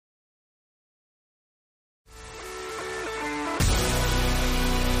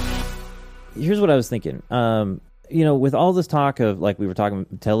here's what I was thinking. With all this talk of, like, we were talking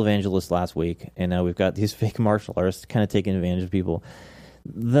televangelists last week, and now we've got these fake martial artists kind of taking advantage of people.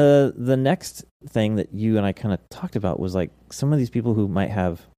 The next thing that you and I kind of talked about was, like, some of these people who might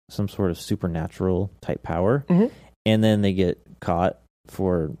have some sort of supernatural type power, and then they get caught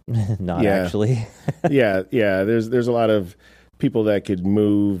for not actually. yeah. There's a lot of people that could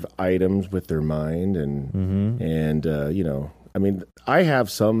move items with their mind, and I mean, I have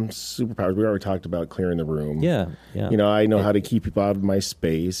some superpowers. We already talked about clearing the room. Yeah. I know how to keep people out of my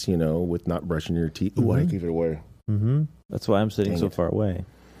space, with not brushing your teeth. Ooh, I gave it away. That's why I'm sitting so far away.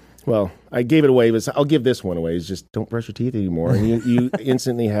 Well, I gave it away, but I'll give this one away. It's just don't brush your teeth anymore. And you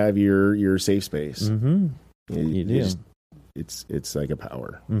instantly have your safe space. You do. It's like a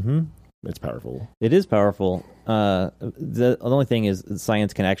power. It's powerful. It is powerful. The only thing is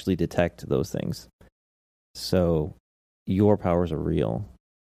science can actually detect those things. So your powers are real.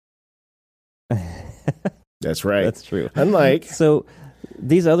 That's right. That's true. Unlike... So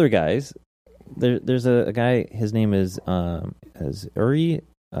these other guys, there's a guy, his name is Uri...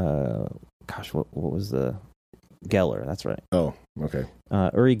 what was the... Geller, that's right. Oh, okay.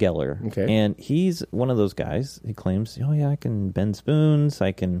 Uri Geller. Okay. And he's one of those guys. He claims, I can bend spoons,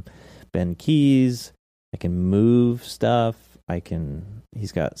 I can bend keys, I can move stuff,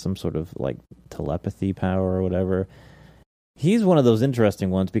 he's got some sort of, like, telepathy power or whatever. He's one of those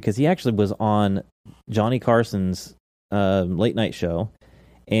interesting ones because he actually was on Johnny Carson's late night show,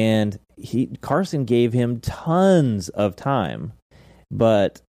 and Carson gave him tons of time.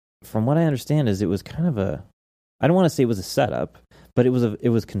 But from what I understand is it was kind of I don't want to say it was a setup, but it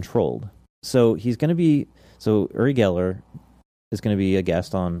was controlled. So Uri Geller is going to be a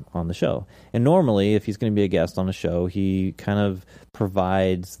guest on the show. And normally, if he's going to be a guest on a show, he kind of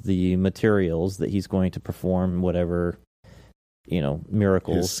provides the materials that he's going to perform whatever,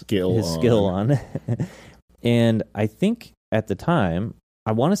 miracles, his skill on. And I think at the time,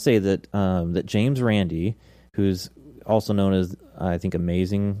 I want to say that James Randi, who's also known as, I think, the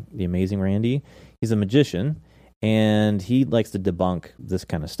Amazing Randy, he's a magician. And he likes to debunk this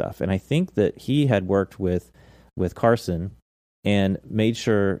kind of stuff. And I think that he had worked with Carson and made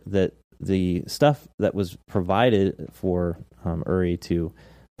sure that the stuff that was provided for Uri to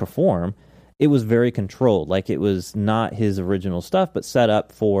perform, it was very controlled. Like, it was not his original stuff, but set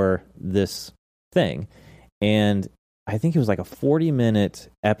up for this thing. And I think it was like a 40-minute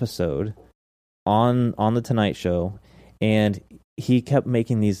episode on The Tonight Show. And he kept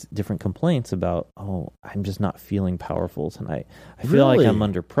making these different complaints about, I'm just not feeling powerful tonight. I feel like I'm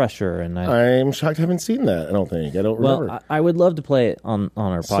under pressure. And I'm shocked I haven't seen that, I don't think. I don't remember. Well, I would love to play it on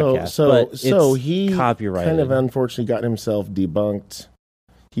our podcast. So he copyrighted. Kind of unfortunately got himself debunked.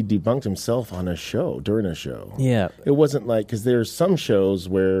 He debunked himself on a show, during a show. Yeah. It wasn't like, because there's some shows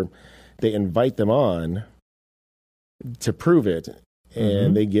where they invite them on to prove it,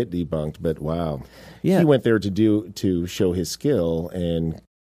 and they get debunked. But wow. Yeah. He went there to show his skill and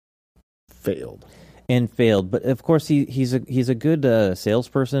failed. But of course he's a good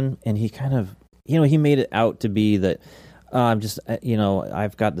salesperson, and he kind of, he made it out to be that I'm just,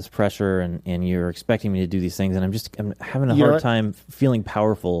 I've got this pressure and you're expecting me to do these things, and I'm having a hard time feeling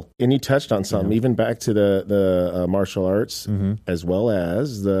powerful. And he touched on something, even back to the martial arts, as well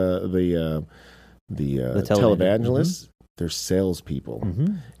as the televangelists. They're salespeople,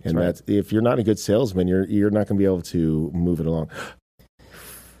 and that's if you're not a good salesman, you're not going to be able to move it along.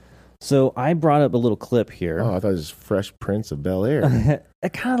 So I brought up a little clip here. Oh, I thought it was Fresh Prince of Bel-Air.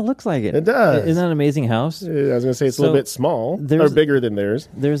 It kind of looks like it. It does. Isn't that an amazing house? I was going to say it's a little bit small or bigger than theirs.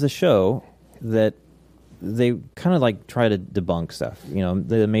 There's a show that they kind of like try to debunk stuff.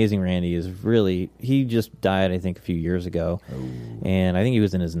 The Amazing Randy is really, he just died, I think, a few years ago, and I think he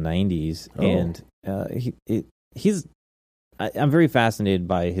was in his 90s, and he's. I'm very fascinated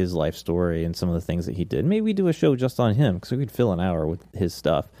by his life story and some of the things that he did. Maybe we do a show just on him because we could fill an hour with his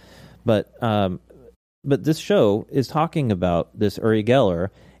stuff. But this show is talking about this Uri Geller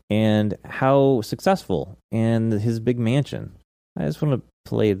and how successful and his big mansion. I just want to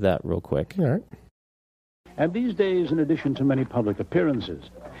play that real quick. All right. And these days, in addition to many public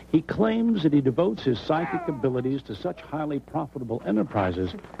appearances, he claims that he devotes his psychic abilities to such highly profitable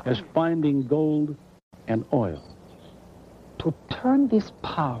enterprises as finding gold and oil. To turn this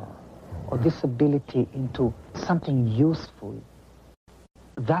power or this ability into something useful,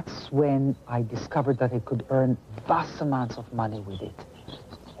 that's when I discovered that I could earn vast amounts of money with it.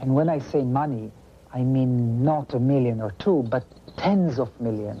 And when I say money, I mean not $1 million or $2 million, but tens of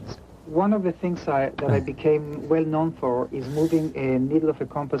millions. One of the things that I became well known for is moving a needle of a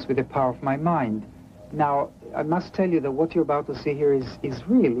compass with the power of my mind. Now, I must tell you that what you're about to see here is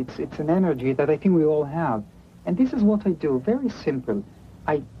real. It's an energy that I think we all have. And this is what I do, very simple.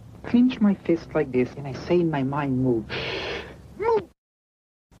 I clench my fist like this, and I say in my mind, move. Move!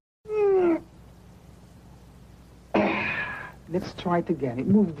 Let's try it again. It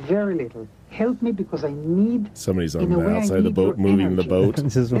moved very little. Help me because I need... Somebody's on the outside of the boat, moving energy. the boat.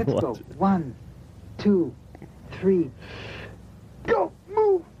 Let's go. 1, 2, 3. Go!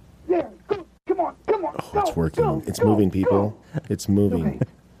 Move! There! Go! Come on! Come on! Oh, it's working. It's moving, people. It's moving. Okay.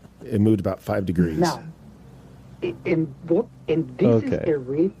 It moved about 5 degrees. Now, and this is a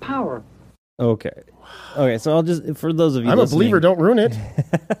real power. Okay. So I'll just, for those of you I'm a believer, don't ruin it.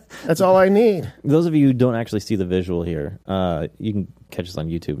 That's all I need. Those of you who don't actually see the visual here, you can catch us on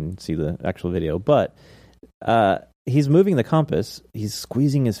YouTube and see the actual video. But he's moving the compass. He's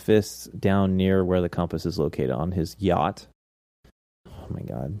squeezing his fists down near where the compass is located on his yacht. Oh my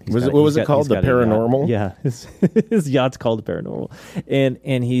God! What was it called? The Paranormal? Yeah, his yacht's called the Paranormal,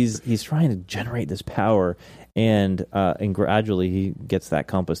 and he's trying to generate this power, and gradually he gets that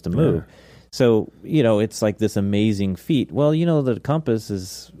compass to move. Yeah. So, it's like this amazing feat. Well, the compass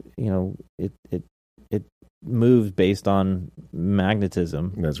is, it moves based on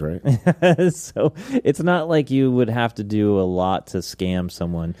magnetism. That's right. So it's not like you would have to do a lot to scam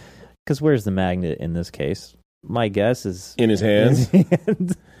someone. Because where's the magnet in this case? My guess is... in his hands.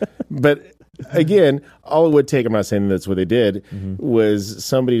 But again, all it would take, I'm not saying that's what they did, was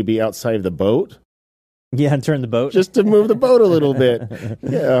somebody to be outside of the boat. Yeah, and turn the boat. Just to move the boat a little bit.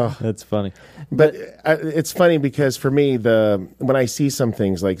 Yeah. That's funny. But it's funny because for me, when I see some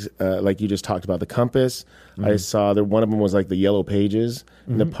things like you just talked about, the compass, I saw that one of them was like the Yellow Pages.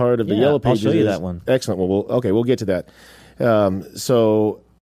 And the part of the Yellow Pages I'll show you that one. Excellent. Well, we'll get to that. So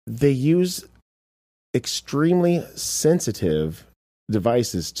they use extremely sensitive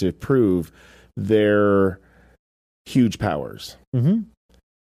devices to prove their huge powers. Mm-hmm.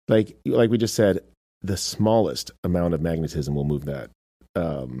 Like we just said, the smallest amount of magnetism will move that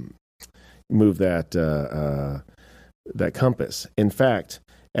compass. In fact,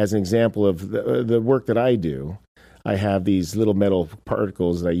 as an example of the work that I do, I have these little metal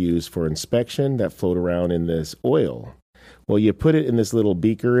particles that I use for inspection that float around in this oil. Well, you put it in this little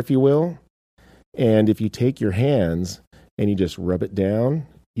beaker, if you will, and if you take your hands and you just rub it down,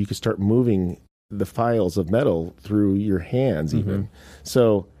 you can start moving the files of metal through your hands even.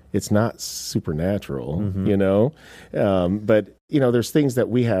 So it's not supernatural, but there's things that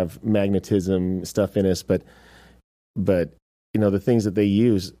we have magnetism stuff in us, but the things that they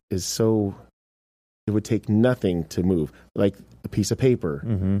use is so, it would take nothing to move, like a piece of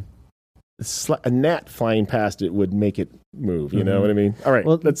paper. A gnat flying past it would make it move. You know what I mean? All right,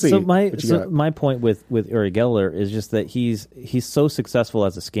 let's see. So my point with Uri Geller is just that he's so successful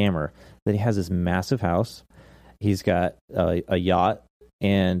as a scammer that he has this massive house. He's got a yacht.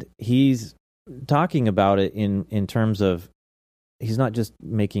 And he's talking about it in terms of he's not just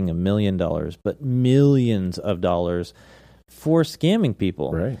making $1 million, but millions of dollars for scamming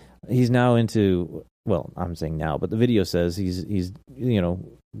people. Right. He's now into, well, I'm saying now, but the video says he's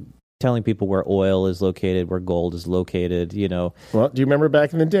telling people where oil is located, where gold is located, Well, do you remember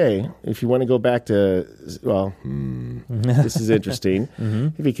back in the day, if you want to go back to, this is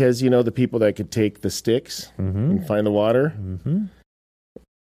interesting, because, the people that could take the sticks and find the water,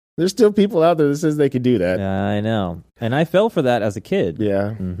 there's still people out there that says they could do that. I know. And I fell for that as a kid.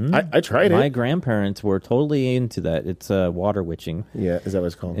 Yeah. I tried it. My grandparents were totally into that. It's water witching. Yeah, is that what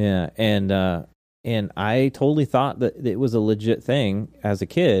it's called? Yeah. And I totally thought that it was a legit thing as a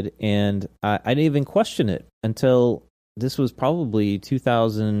kid, and I didn't even question it until this was probably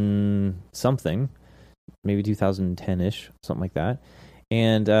 2000-something, maybe 2010-ish, something like that.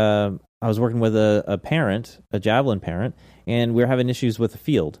 And I was working with a parent, a Javelin parent, and we were having issues with the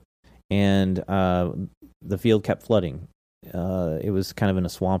field. And the field kept flooding. It was kind of in a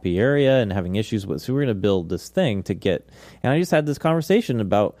swampy area and having issues with, so we were going to build this thing to get, and I just had this conversation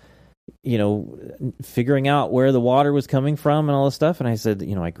about, figuring out where the water was coming from and all this stuff. And I said,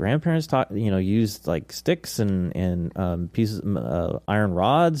 my grandparents used like sticks and pieces of iron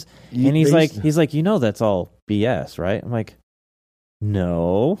rods. And he's like, that's all BS, right? I'm like,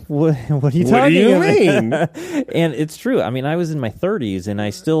 no, what are you talking about? What do you mean? And it's true. I mean, I was in my 30s, and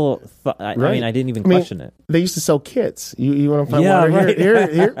I still thought, I didn't even question it. They used to sell kits. You want to find water? Right.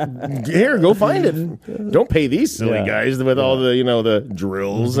 Here, go find it. Don't pay these silly guys with all the, the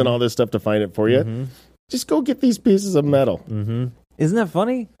drills and all this stuff to find it for you. Just go get these pieces of metal. Isn't that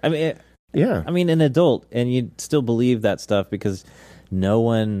funny? I mean, yeah. I mean, an adult, and you'd still believe that stuff because no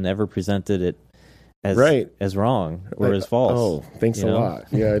one ever presented it as wrong or as false. Oh, thanks a lot.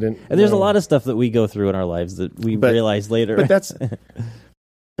 Yeah, I didn't. And there's a lot of stuff that we go through in our lives that we realize later. But that's a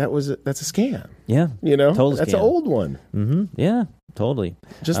scam. Yeah, total that's scam. An old one. Mm-hmm. Yeah, totally.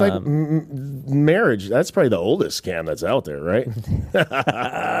 Just like marriage. That's probably the oldest scam that's out there, right?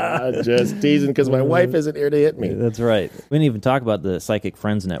 Just teasing because my wife isn't here to hit me. That's right. We didn't even talk about the Psychic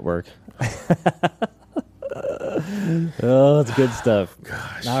Friends Network. Oh, that's good stuff.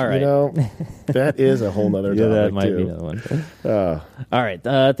 Gosh, all right. That is a whole nother topic. That might too. be another one. All right.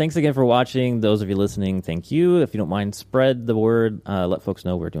 Thanks again for watching. Those of you listening, thank you. If you don't mind, spread the word. Let folks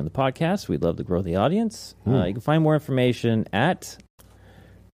know we're doing the podcast. We'd love to grow the audience. You can find more information at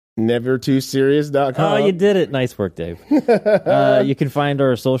nevertooserious.com. Oh, you did it. Nice work, Dave. You can find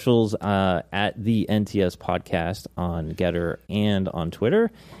our socials at the NTS Podcast on Getter and on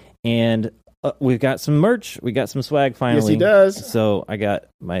Twitter. And we've got some merch. We got some swag finally. Yes, he does. So I got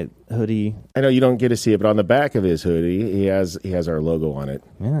my hoodie. I know you don't get to see it, but on the back of his hoodie, he has our logo on it.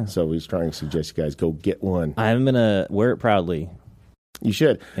 Yeah. So he's trying to suggest you guys go get one. I'm going to wear it proudly. You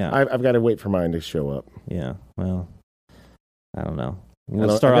should. Yeah. I've got to wait for mine to show up. Yeah. Well, I don't know.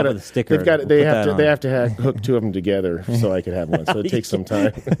 We'll start off with a sticker. They have to hook two of them together so I could have one. So it takes some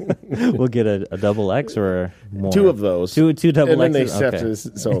time. We'll get a double X or more. Two of those. Two double X's. And then they have to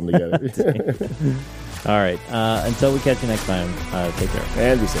sew them together. All right. Until we catch you next time, take care.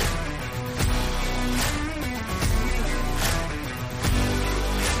 And be safe.